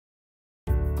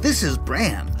This is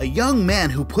Bran, a young man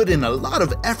who put in a lot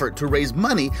of effort to raise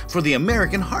money for the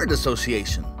American Heart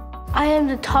Association. I am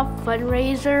the top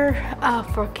fundraiser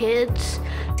for kids.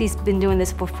 He's been doing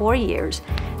this for 4 years,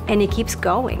 and he keeps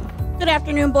going. Good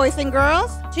afternoon, boys and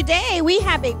girls. Today, we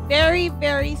have a very,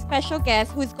 very special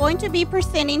guest who's going to be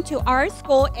presenting to our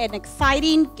school an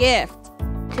exciting gift.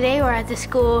 Today, we're at the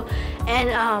school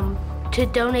and to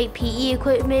donate PE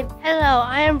equipment. Hello,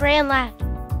 I am Bran Lackey.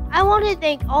 I want to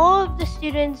thank all of the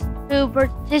students who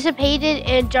participated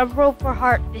in Jump Rope for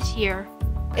Heart this year.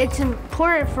 It's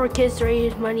important for kids to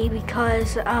raise money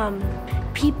because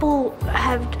people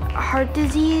have heart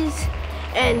disease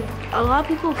and a lot of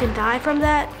people can die from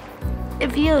that.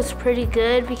 It feels pretty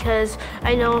good because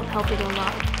I know I'm helping a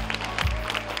lot.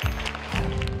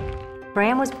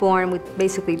 Bran was born with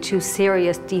basically 2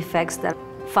 serious defects that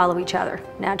follow each other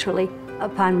naturally.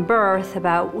 Upon birth,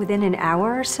 about within an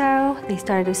hour or so, they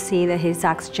started to see that his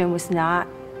oxygen was not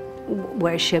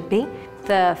where it should be.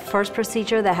 The first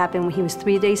procedure that happened when he was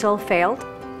 3 days old failed,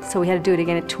 so we had to do it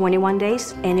again at 21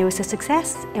 days, and it was a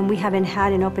success, and we haven't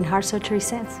had an open heart surgery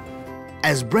since.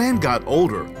 As Bran got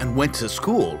older and went to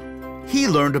school, he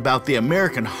learned about the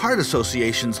American Heart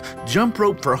Association's Jump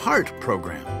Rope for Heart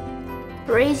program.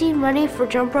 Raising money for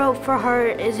Jump Rope for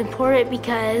Heart is important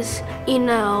because you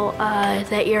know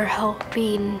that you're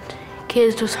helping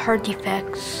kids with heart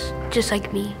defects, just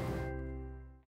like me.